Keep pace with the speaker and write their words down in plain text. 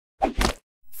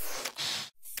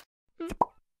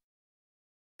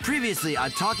Previously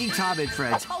on Talking Tom and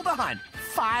Friends. Hold on.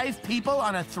 5 people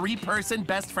on a 3-person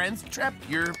best friends trip?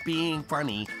 You're being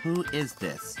funny. Who is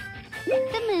this?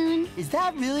 The moon. Is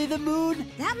that really the moon?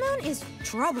 That moon is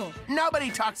trouble.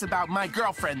 Nobody talks about my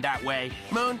girlfriend that way.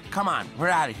 Moon, come on. We're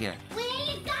out of here. Where are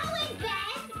you going,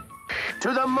 Ben?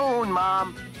 To the moon,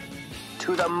 Mom.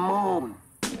 To the moon.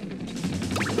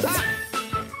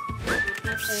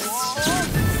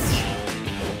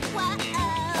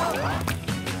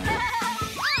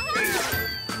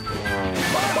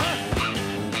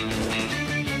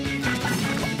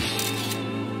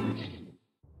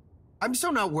 I'm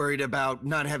so not worried about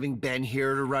not having Ben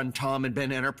here to run Tom and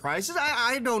Ben Enterprises.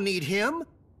 I don't need him.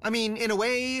 I mean, in a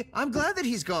way, I'm glad that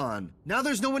he's gone. Now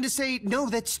there's no one to say, no,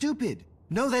 that's stupid.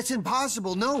 No, that's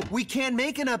impossible. No, we can't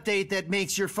make an update that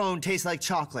makes your phone taste like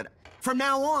chocolate. From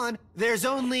now on, there's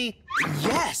only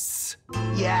yes.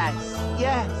 Yes,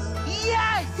 yes,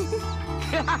 yes!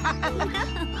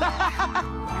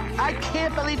 I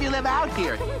can't believe you live out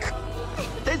here.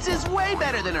 This is way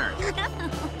better than Earth.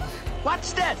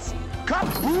 Watch this.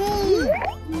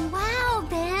 Kaboom! Wow,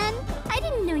 Ben. I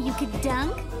didn't know you could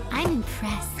dunk. I'm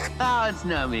impressed. Oh, it's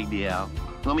no big deal.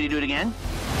 Want me to do it again?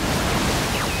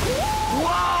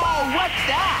 Whoa, what's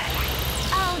that?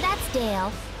 Oh, that's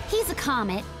Dale. He's a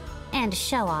comet and a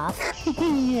show-off.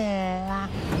 Yeah.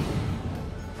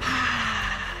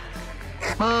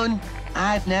 Moon,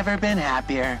 I've never been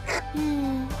happier.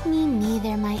 Me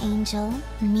neither, my angel.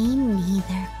 Me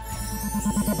neither.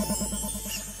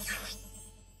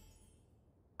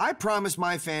 I promised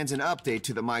my fans an update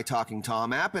to the My Talking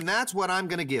Tom app, and that's what I'm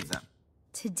gonna give them.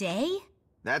 Today?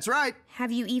 That's right.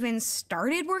 Have you even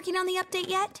started working on the update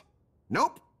yet?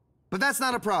 Nope. But that's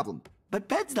not a problem. But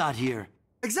Ben's not here.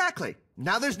 Exactly.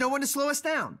 Now there's no one to slow us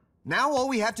down. Now all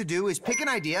we have to do is pick an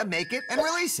idea, make it, and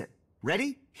release it.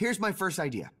 Ready? Here's my first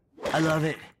idea. I love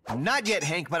it. Not yet,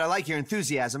 Hank, but I like your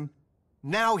enthusiasm.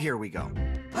 Now here we go.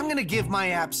 I'm gonna give my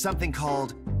app something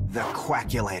called the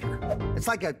Quackulator. It's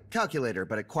like a calculator,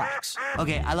 but it quacks.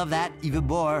 Okay, I love that even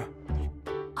more.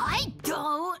 I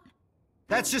don't.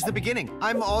 That's just the beginning.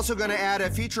 I'm also gonna add a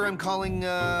feature I'm calling,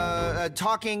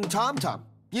 Talking Tom Tom.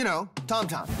 You know, Tom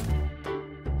Tom.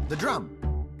 The drum.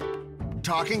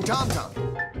 Talking Tom Tom.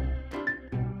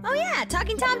 Oh yeah,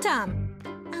 Talking Tom Tom.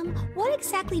 What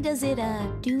exactly does it,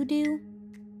 do?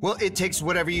 Well, it takes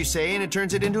whatever you say and it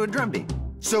turns it into a drum beat.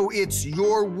 So it's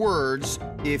your words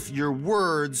if your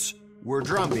words were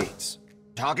drum beats.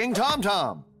 Talking Tom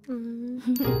Tom.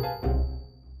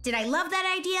 Did I love that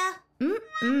idea?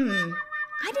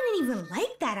 I didn't even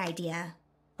like that idea.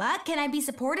 But can I be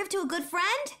supportive to a good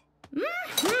friend?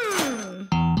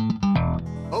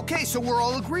 Okay, so we're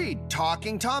all agreed.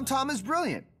 Talking Tom Tom is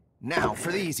brilliant. Now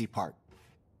for the easy part.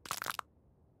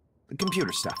 The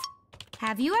computer stuff.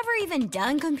 Have you ever even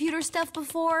done computer stuff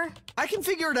before? I can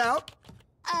figure it out.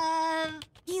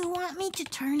 You want me to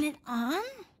turn it on?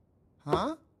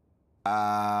 Huh?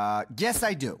 Yes,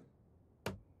 I do.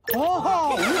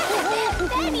 Oh!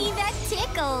 Benny, that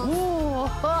tickles.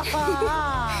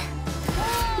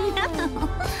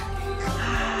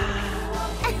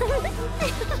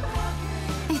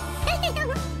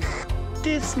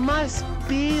 This must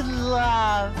be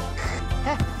love.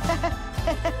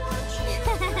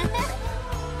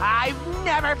 I've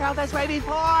never felt this way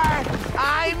before.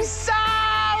 I'm so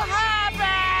happy!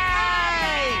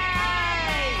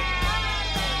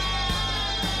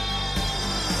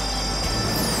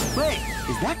 Wait,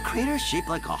 is that crater shaped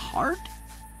like a heart?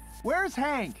 Where's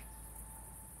Hank?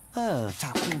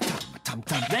 Talking Tom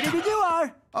Tom. Ready to do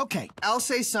our... Okay, I'll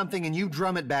say something and you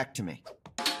drum it back to me.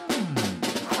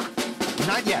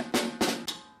 Not yet.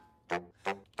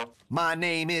 My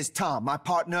name is Tom, my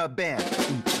partner Ben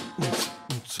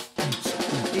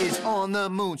is on the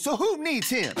moon, so who needs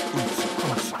him?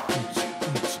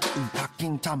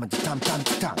 Talking Tom, Tom, Tom,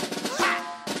 Tom.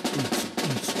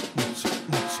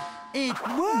 It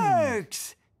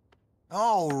works!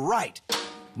 All right.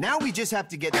 Now we just have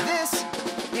to get this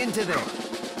into there.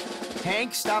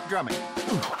 Hank, stop drumming.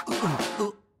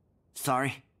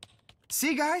 Sorry.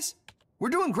 See, guys? We're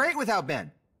doing great without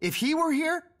Ben. If he were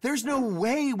here, there's no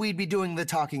way we'd be doing the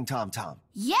Talking Tom Tom.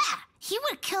 Yeah, he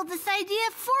would have killed this idea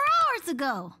 4 hours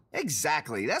ago.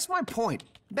 Exactly. That's my point.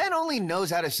 Ben only knows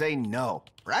how to say no,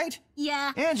 right?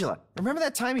 Yeah. Angela, remember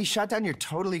that time he shot down your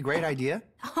totally great idea?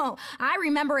 Oh, I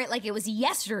remember it like it was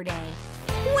yesterday.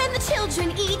 When the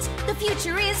children eat, the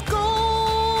future is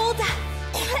gold.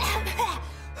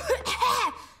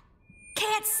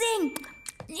 Can't sing.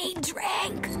 Need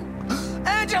drink.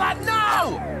 Angela,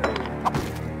 no!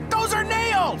 Those are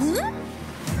nails!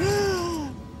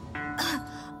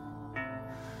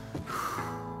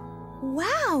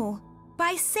 Wow. By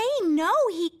by saying no,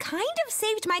 he kind of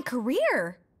saved my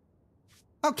career.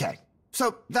 Okay,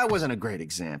 so that wasn't a great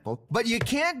example, but you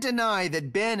can't deny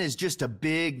that Ben is just a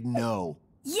big no.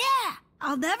 Yeah,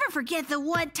 I'll never forget the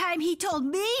one time he told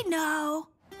me no.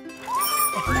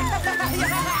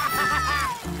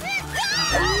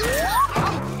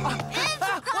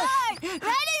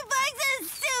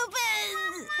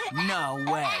 No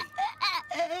way.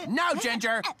 No,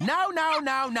 Ginger. No, no,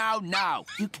 no, no, no.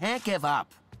 You can't give up.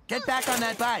 Get back on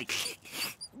that bike.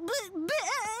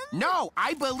 No,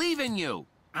 I believe in you.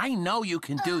 I know you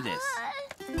can do this.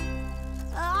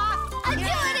 I'm doing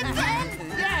it,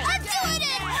 Ben! Yes. I'm doing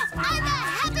it! I'm the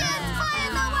happiest boy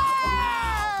in the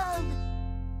world!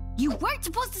 You weren't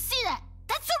supposed to see that.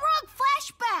 That's the wrong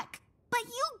flashback. But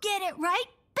you get it right.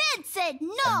 Ben said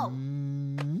no.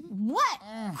 What?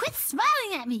 Quit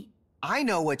smiling at me. I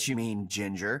know what you mean,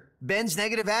 Ginger. Ben's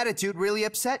negative attitude really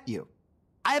upset you.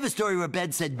 I have a story where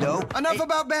Ben said no. Enough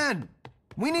about Ben!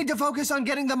 We need to focus on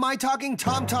getting the My Talking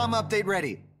Tom Tom update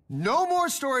ready. No more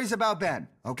stories about Ben,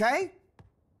 okay?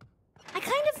 I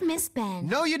kind of miss Ben.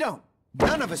 No, you don't.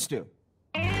 None of us do.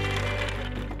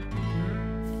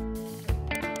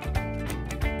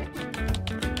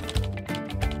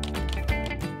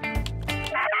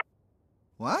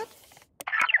 What?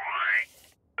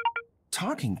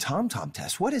 Talking Tom Tom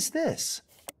test. What is this?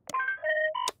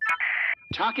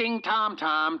 Talking Tom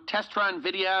Tom, test run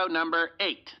video number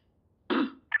 8.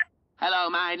 Hello,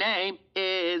 my name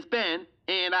is Ben,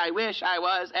 and I wish I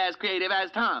was as creative as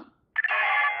Tom.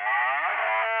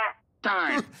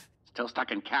 Darn, still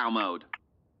stuck in cow mode.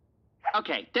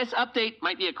 Okay, this update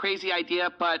might be a crazy idea,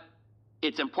 but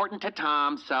it's important to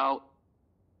Tom, so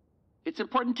it's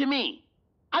important to me.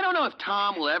 I don't know if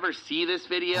Tom will ever see this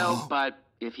video, but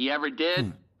if he ever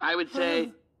did, I would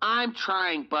say, I'm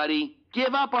trying, buddy.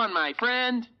 Give up on my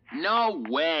friend? No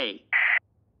way.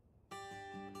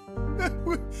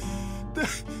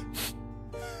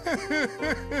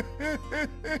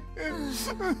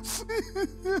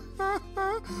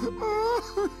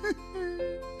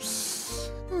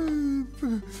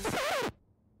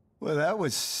 Well, that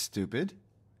was stupid,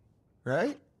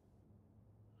 right?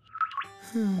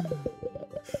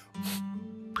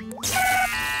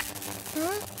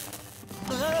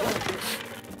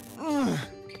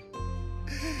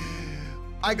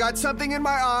 I got something in my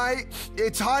eye.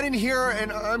 It's hot in here,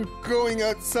 and I'm going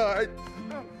outside.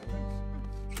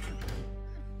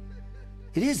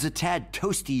 It is a tad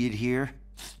toasty in here.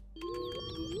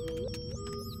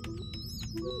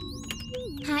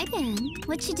 Hi, Ben.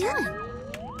 What you doing?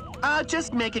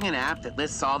 Just making an app that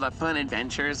lists all the fun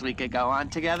adventures we could go on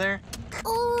together.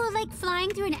 Oh, like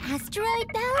flying through an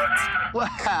asteroid belt?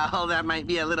 Well, that might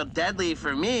be a little deadly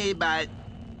for me, but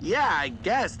yeah, I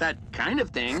guess that kind of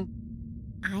thing.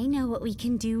 I know what we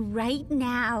can do right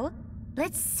now.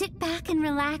 Let's sit back and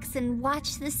relax and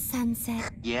watch the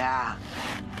sunset. Yeah,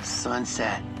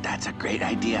 sunset. That's a great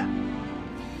idea.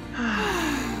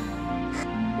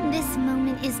 This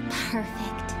moment is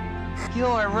perfect.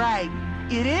 You're right.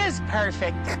 It is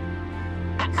perfect.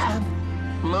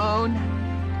 Moon,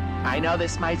 I know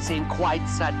this might seem quite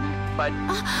sudden, but...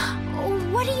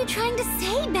 What are you trying to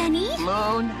say, Benny?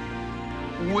 Moon,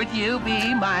 would you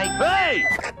be my... Hey!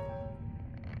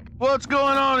 What's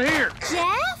going on here?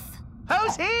 Jeff?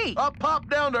 Who's he? I popped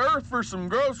down to Earth for some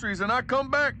groceries and I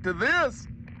come back to this.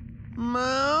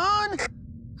 Moon?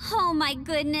 Oh, my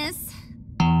goodness.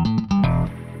 I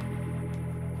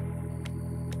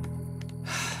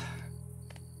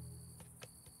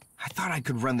thought I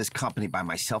could run this company by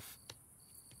myself.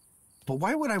 But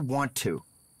why would I want to?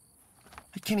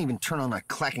 I can't even turn on a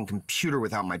clacking computer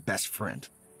without my best friend.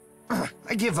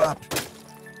 I give up.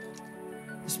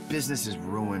 This business is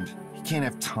ruined. You can't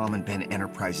have Tom and Ben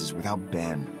Enterprises without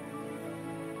Ben.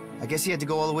 I guess he had to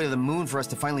go all the way to the moon for us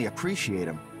to finally appreciate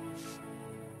him.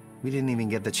 We didn't even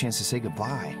get the chance to say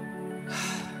goodbye.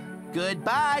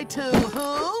 Goodbye to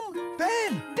whom?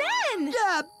 Ben! Ben!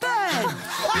 Yeah, Ben!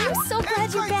 I'm so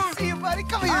glad you're back. See you, buddy.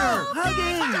 Come here.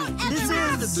 Hugging! This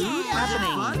is the moon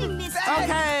happening.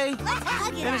 Okay,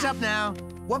 finish up now.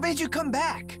 What made you come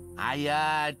back?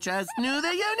 I, just knew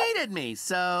that you needed me,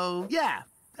 so yeah,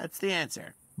 that's the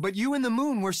answer. But you and the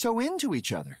moon were so into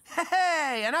each other.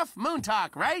 Hey, enough moon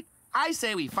talk, right? I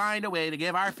say we find a way to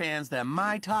give our fans the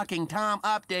My Talking Tom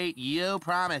update you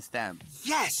promised them.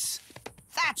 Yes!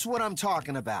 That's what I'm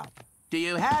talking about. Do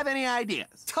you have any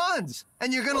ideas? Tons!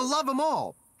 And you're gonna love them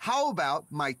all. How about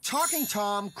my Talking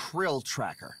Tom Krill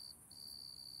Tracker?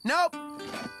 Nope.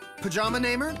 Pajama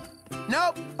Namer?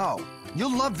 Nope. Oh,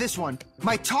 you'll love this one.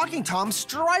 My Talking Tom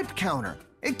Stripe Counter.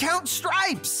 It counts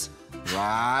stripes.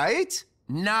 Right?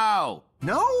 No.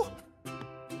 No?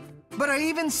 But I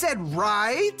even said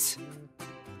right.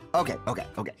 Okay.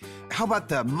 How about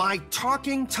the My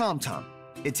Talking Tom Tom?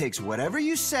 It takes whatever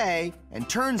you say and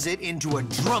turns it into a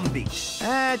drum beat.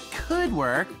 That could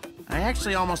work. I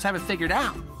actually almost have it figured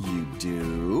out. You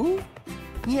do?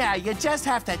 Yeah, you just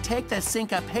have to take the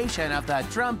syncopation of the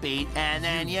drum beat, and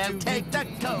then you take the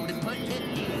code and put it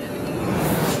in.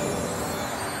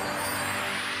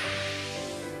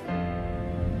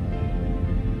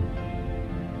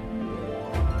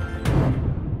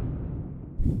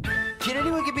 Can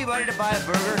anyone give me money to buy a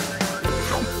burger?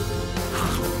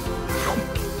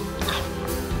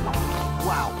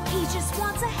 Wow, He just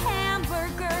wants a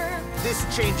hamburger. this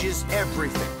changes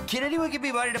everything. can anyone give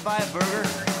me money to buy a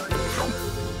burger?